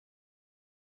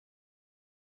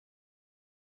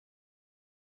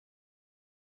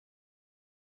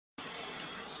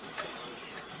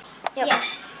Yep. Yeah.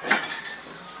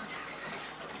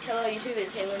 Hello YouTube,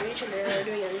 it's Taylor Beach, and we're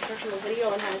doing an instructional video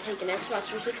on how to take an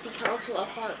Xbox 360 console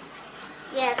apart.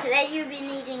 Yeah, today you'll be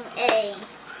needing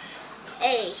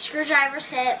a screwdriver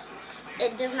set.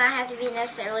 It does not have to be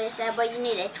necessarily a set, but you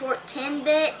need a Torx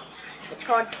 10-bit. It's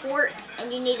called Torx,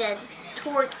 and you need a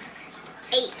Torx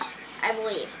 8, I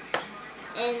believe.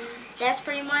 And that's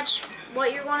pretty much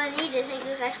what you're going to need to take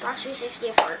this Xbox 360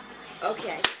 apart.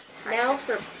 Okay, now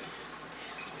for...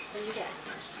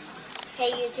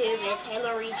 Hey YouTube, it's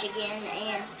Halo Reach again,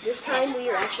 and this time we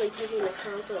are actually taking the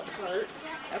console apart.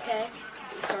 Okay,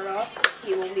 to start off,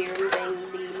 you will be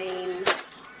removing the main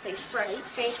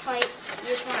faceplate. You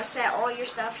just want to set all your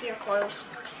stuff here close,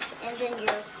 and then you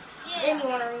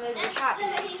want to remove your top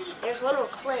piece. There's little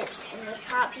clips in this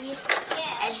top piece,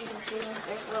 as you can see.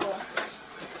 There's little,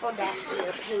 hold that,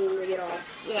 a pain to get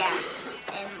off. Yeah,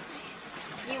 and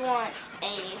you want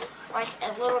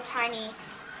a little tiny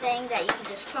thing that you can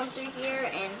just come through here,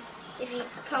 and if you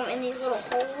come in these little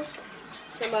holes,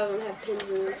 some of them have pins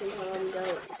in them, some of them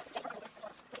don't.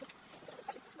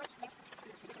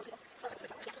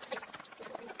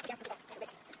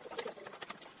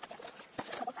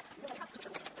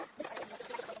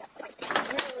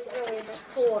 Really just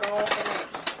pull it off,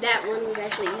 and that one was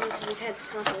actually easy because we've had this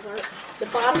console apart. The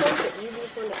bottom one's the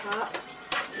easiest one to pop.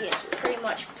 You just pretty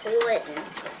much pull it, and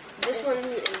this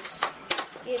one is...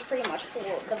 you just pretty much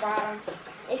pull the bottom.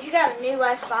 If you got a new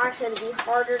Xbox, it'd be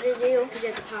harder to do because you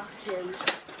have to pop the pins.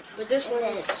 But this one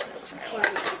is quite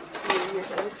a few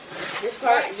years old. This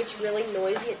part gets really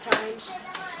noisy at times.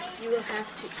 You will have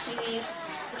to see these.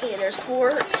 Okay, there's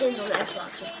 4 pins on the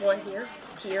Xbox. There's one here,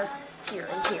 here, here,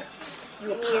 and here.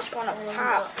 You just want to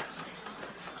pop.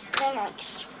 Then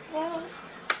well,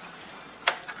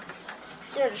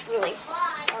 they're just really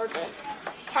hard to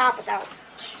pop without.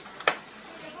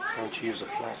 Why don't you use a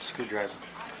flat screwdriver?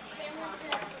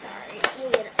 It's alright,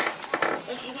 you'll get it.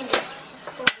 If you can just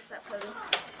pull this up, Cody.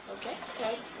 Okay.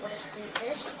 Okay, we'll just do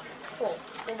this. Pull.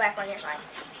 Pull back on your side.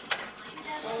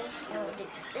 Okay, and we'll do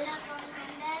this.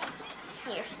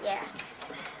 Here, yeah.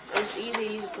 It's easy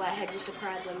to use a flathead just to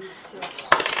pry them flips.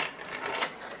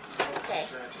 Okay.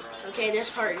 Okay, this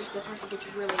part is the part that gets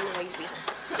really noisy.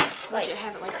 Once you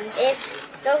have it like this.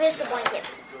 Go get us a blanket.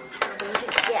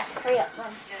 Blanket? Yeah, hurry up,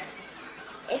 run.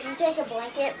 If you take a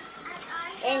blanket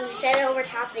and you set it over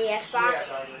top of the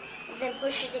Xbox, then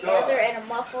push it together and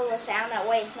muffle the sound, that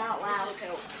way it's not loud.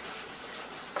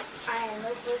 I have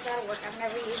no clue if that'll work. I've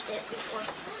never used it before.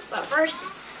 But first,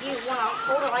 you want to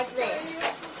hold it like this.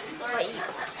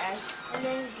 And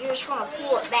then you're just going to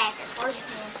pull it back as far as you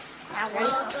can. Now,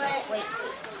 wait.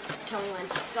 Tell me when.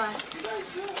 Go ahead.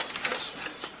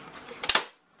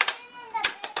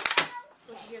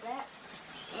 Did you hear that?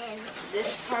 And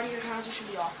this part of your console should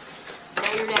be off.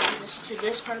 Now you're down just to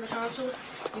this part of the console.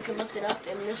 You can lift it up,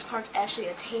 and this part's actually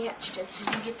attached until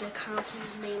you get the console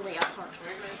mainly apart.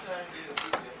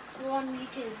 go on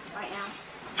YouTube right now.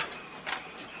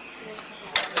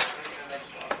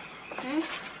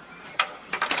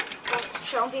 Just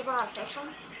showing people how to fix them.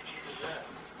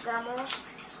 Grandmas.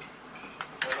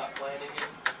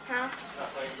 Huh?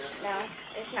 No,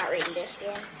 it's not reading this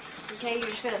again. Okay, you're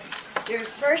just gonna.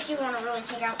 First, you want to really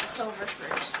take out the silver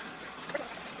screws.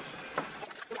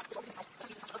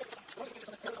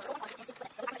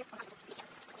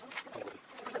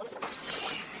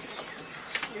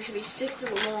 There should be 6 of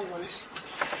the long ones.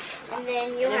 And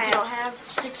then if you don't have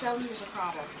 6 of them, there's a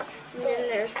problem. And then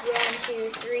there's 1, 2,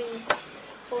 3,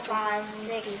 4, 5,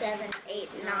 6, 7, 8,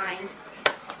 9.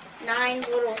 9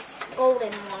 little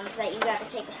golden ones that you got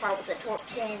to take apart with a Torx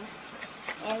 10.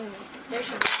 And there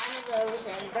should be 9 of those,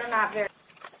 and they're not very.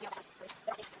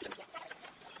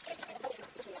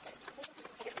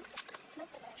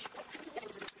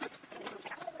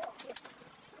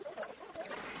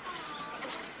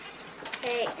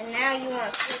 Okay, and now you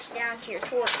want to switch down to your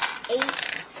Torx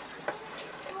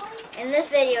 8. And this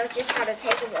video is just how to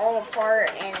take them all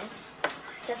apart, and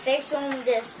to fix them,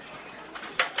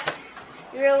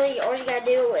 really, all you gotta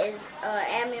do is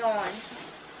add me on,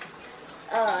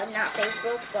 not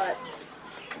Facebook, but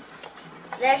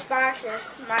the Xbox is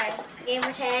my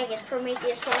gamer tag is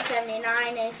Prometheus1279,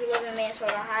 and if you live in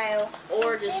Mansfield, Ohio,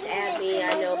 or just add me,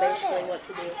 I know basically what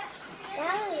to do.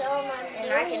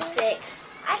 And I can fix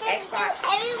Xboxes.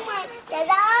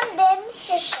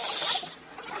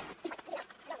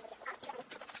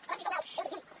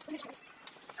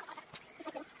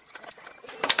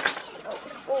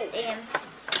 And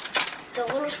the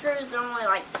little screws, they're only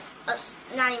like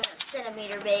not even a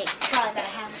centimeter big. Probably about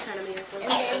 ½ centimeter for this.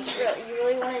 And then you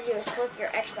really want to do is flip your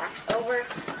Xbox over.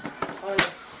 Oh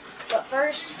yes. But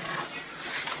first,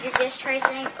 your disc tray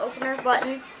thing, opener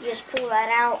button, you just pull that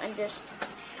out and just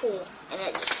pull, and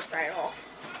it just comes right off.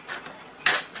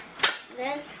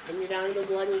 Then you're down to go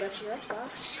blood and got your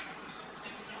Xbox.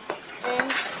 Then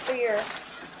for your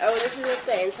this is what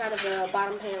the inside of the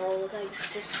bottom panel will look like.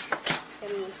 It's just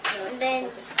and then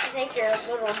you take your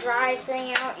little drive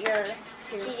thing out, your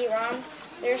CD-ROM.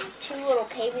 There's two little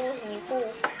cables, and you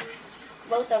pull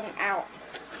both of them out.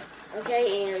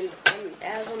 Okay, and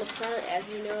as on the front, as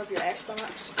you know, of your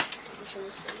Xbox.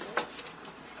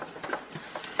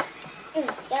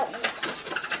 That one.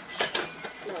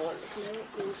 Not wanting to come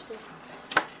out, being stiff.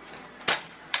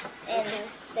 And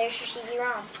there's your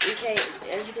CD-ROM. Okay,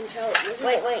 as you can tell, this is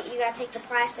wait, you gotta take the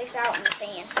plastics out and the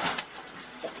fan.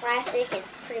 The plastic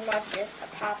is pretty much just a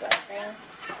pop-up thing.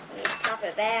 And you just pop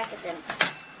it back and then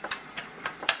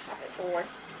pop it forward.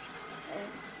 And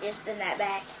you just bend that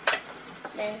back.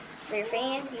 Then for your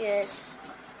fan, there's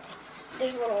a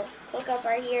little hookup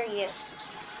right here. You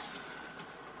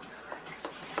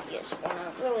just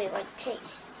wanna really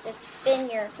just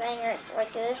bend your thing right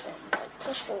like this and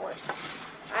push forward.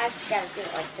 I just gotta do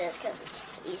it like this because it's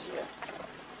easier.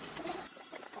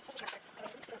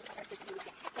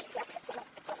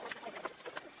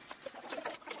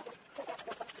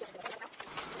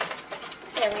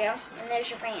 There we go, and there's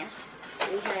your fan.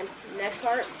 Okay, next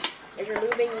part is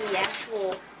removing the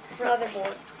actual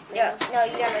motherboard. Yeah, no,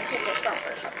 you gotta take the front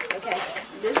first. Okay,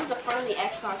 this is the front of the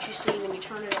Xbox you see when you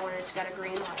turn it on. It's got a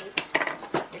green light.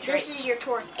 This is your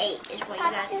Torx 8 is what you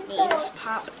guys need. Just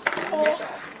pop this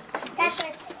off.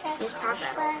 Just pop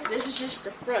that off. This is just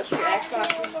the front to your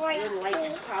Xbox's little lights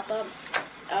pop up.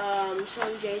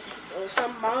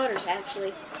 Some monitors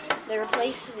actually, they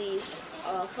replace these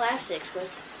plastics with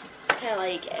kind of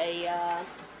like a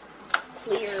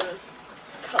clear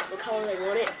the color they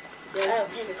want it. They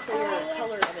just take a clear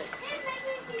color of it.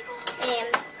 And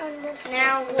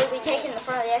now we'll be taking the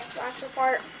front of the Xbox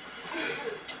apart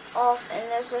off, and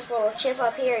there's this little chip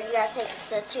up here. You gotta take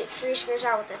the 3 screws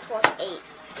out with the Torx 8.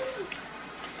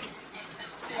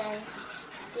 And then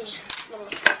these little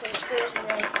 3 screws, and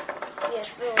then you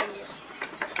just really just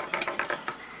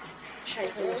try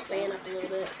to clean this fan up a little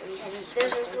bit. There's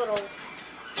this little,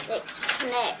 it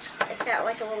connects. It's got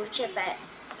like a little chip that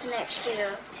connects to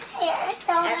your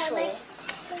actual,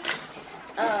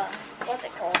 what's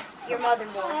it called? Your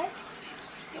motherboard.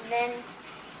 And then,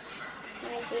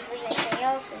 let me see if there's anything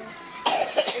else. And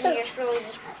then you just really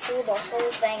just pull the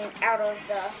whole thing out of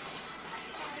the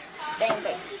thing,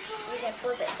 but you can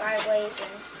flip it sideways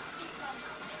and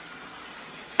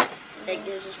that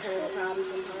gives us kind of a problem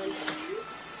sometimes.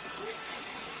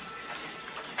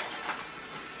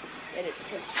 And it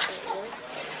tips down.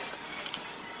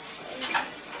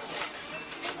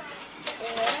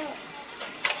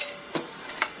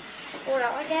 Pull it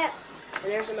out like that.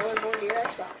 And there's another board to your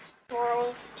Xbox.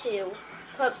 Tutorial 2.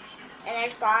 Put an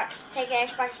Xbox, take an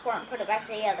Xbox port and put it back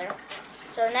together.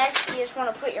 So next you just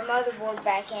want to put your motherboard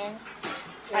back in.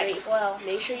 Like well.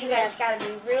 Make sure you guys got to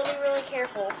be really, really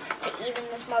careful to even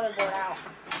this motherboard out.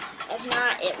 If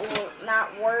not, it will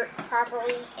not work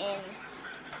properly and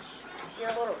your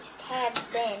little tabs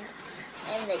bend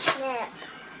and they snap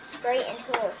straight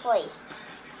into their place.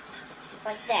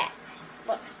 Like that.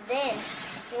 But then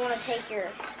you want to take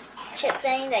your chip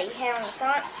thing that you had on the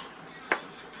front,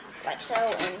 like so,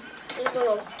 and this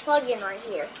little plug-in right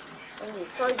here. And you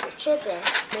plug your chip in.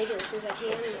 Make it as soon as I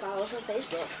can and follow us on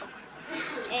Facebook.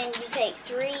 And you take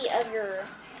 3 of your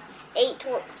 8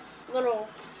 little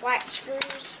black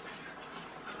screws,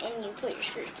 and you put your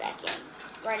screws back in,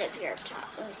 right up here up top.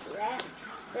 Let me see that.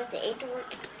 Is that the 8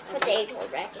 torque? Put the 8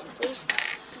 torque back in, please.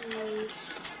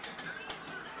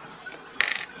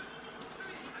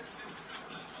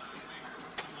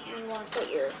 You want to put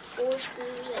your 4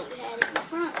 screws that you had in the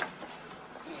front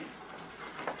and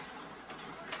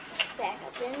back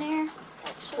up in there,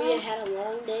 like so. We have had a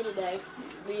long day today.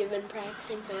 We have been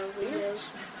practicing for our videos.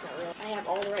 I have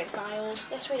all the right files.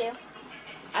 Yes, we do.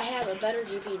 I have a better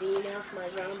GPD now for my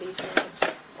zombie files.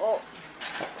 Well,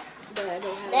 but I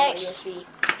don't have next, a USB.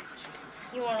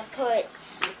 You want to put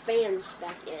the fans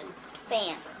back in.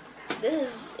 Fan. This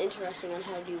is interesting on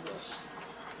how to do this.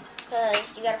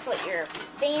 Because you got to put your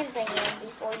fan thing in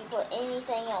before you put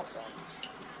anything else in.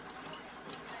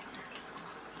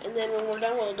 And then when we're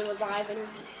done, we'll do a live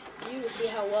interview to see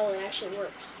how well it actually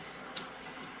works.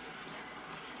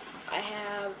 I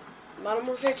have Modern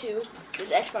Warfare 2.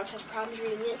 This Xbox has problems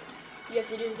reading it. You have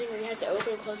to do the thing where you have to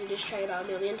open and close the disk tray about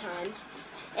 1,000,000 times.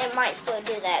 It might still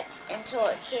do that until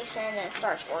it kicks in and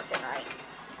starts working right.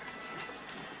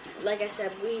 Like I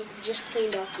said, we just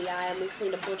cleaned off the eye and we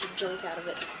cleaned a bunch of junk out of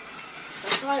it.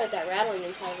 That's probably what that rattling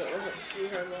inside of it was. You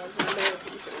heard was the middle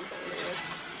piece that we found there.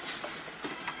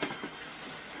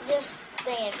 This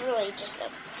thing is really just a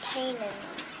pain in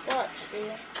the butt,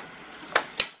 dude.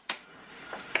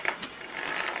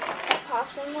 It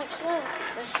pops in like slow.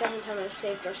 That's the second time I've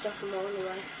saved our stuff from along the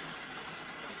way.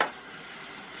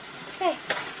 Okay.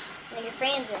 Then your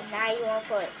fan's in. Now you want to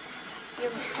put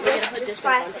your put this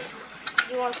back plastic.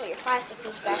 You want to put your plastic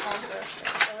piece back on first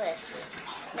for this.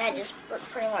 And that just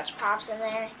pretty much pops in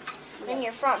there. Then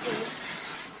your front piece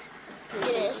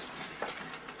is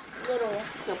little.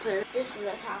 This is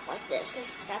the top like this because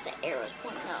it's got the arrows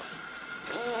pointing up.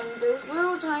 And there's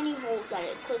little tiny holes that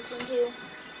it clips into.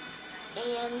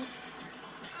 And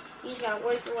you just gotta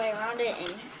work your way around it and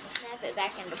snap it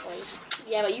back into place.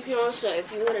 Yeah, but you can also,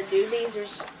 if you want to do these,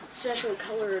 there's special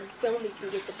colored film you can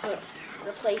get to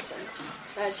replace them.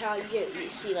 That's how you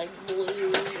see like blue,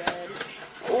 red.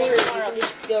 Or you can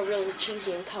just go really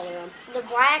cheesy and color them. The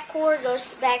black cord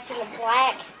goes back to the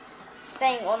black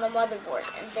thing on the motherboard,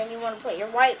 and then you want to put your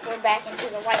white cord back into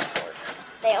the white cord.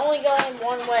 They only go in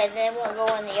one way, they won't go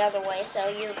in the other way, so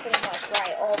you're pretty much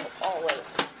right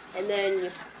always. And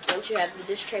then once you have the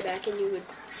disk tray back in, you would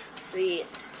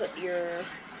put your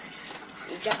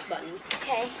eject button.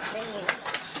 Okay, then you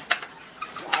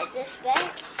slide this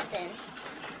back, then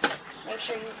make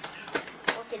sure you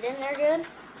work it in there good.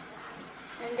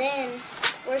 And then,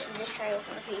 where's the disk tray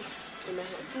opener piece? In my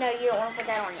hand. No, you don't want to put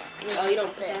that on yet. You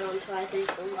don't put that on until I think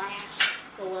the last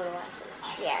is.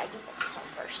 Yeah, you put this on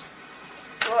first.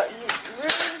 Well,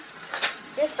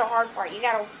 this is the hard part. You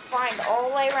gotta find all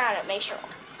the way around it, make sure.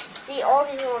 See all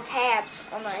these little tabs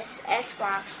on this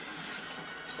Xbox,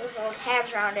 those little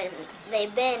tabs around it, they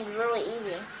bend really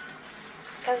easy.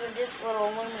 Because they're just little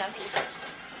aluminum pieces.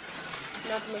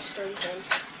 Not the most sturdy thing.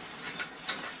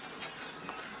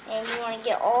 And you want to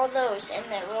get all those in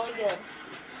there really good.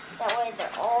 That way they're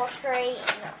all straight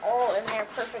and they're all in there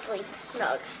perfectly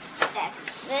snug.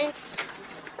 Then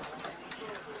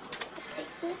take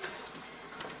this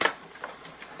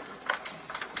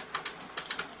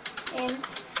and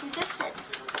you fix it.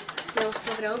 Then we'll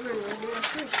flip it over and we'll do this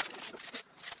first.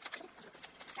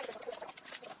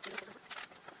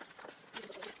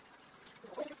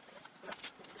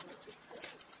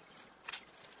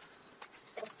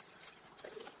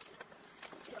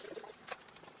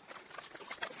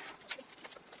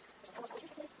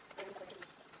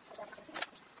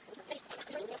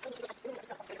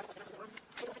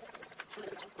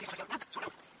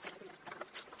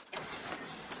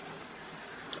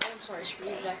 Sorry, screw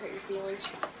you, that hurt your feelings.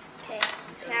 Okay,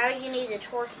 now you need the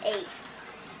Torx 8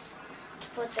 to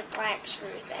put the black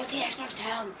screws back. Put the Xbox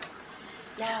down.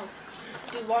 Now.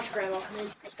 Dude, watch Grandma come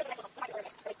in.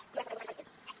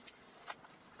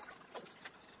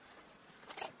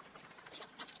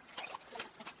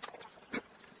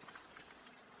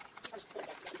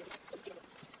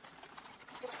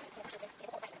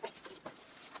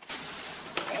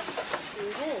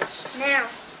 Now,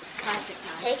 Plastic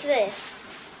time. take this,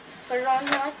 put it on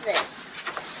here like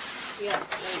this, Yeah,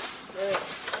 right.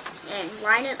 and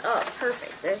line it up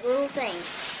perfect. There's little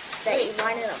things that you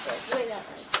line it up with. Wait, that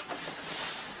way.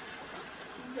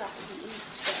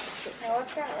 No,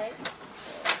 it's got it right.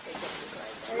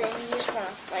 And then you just want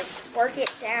to like work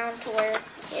it down to where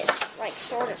it's like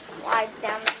sort of slides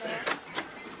down in there,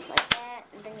 like that.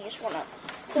 And then you just want to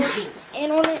push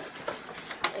in on it.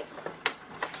 Like,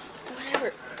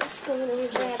 whatever. What's going on? We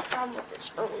had a problem with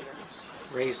this earlier.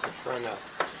 Raise the front up.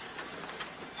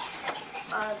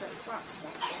 The front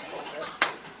snaps in a little bit.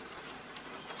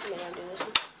 May I do this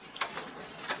one?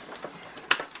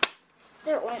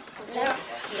 There it went. Now,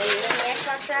 then you turn the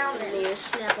Xbox around And and you just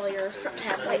snap all your front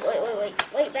tabs.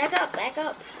 wait, back up.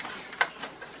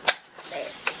 There.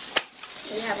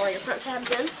 You have all your front tabs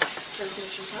in for the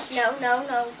finishing touch. No,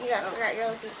 you got your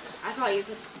other pieces. I thought you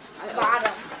put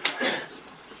Bottom.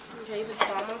 Okay, you put the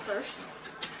bottom on first.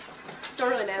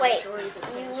 Don't really matter Wait, which order you put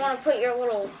the you tabs want to put your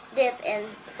little dip in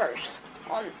first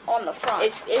on the front.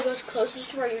 It goes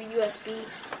closest to where your USB.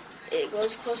 It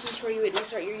goes closest where you would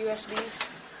insert your USBs.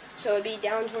 So it'd be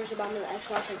down towards the bottom of the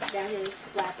Xbox, like down here this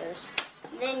flap is.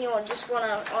 Then you'll just want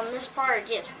to, on this part,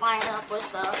 get lined up with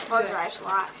the hard drive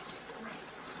slot.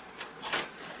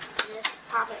 Just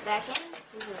pop it back in.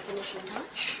 Here's the finishing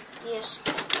touch. You just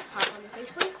Pop on the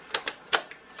faceplate.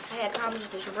 I had problems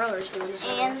with this. Your brother's doing this.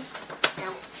 and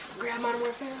Now, grab Modern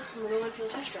Warfare and we'll go in for the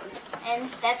test run.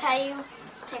 that's how you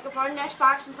take apart an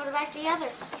Xbox and put it back together.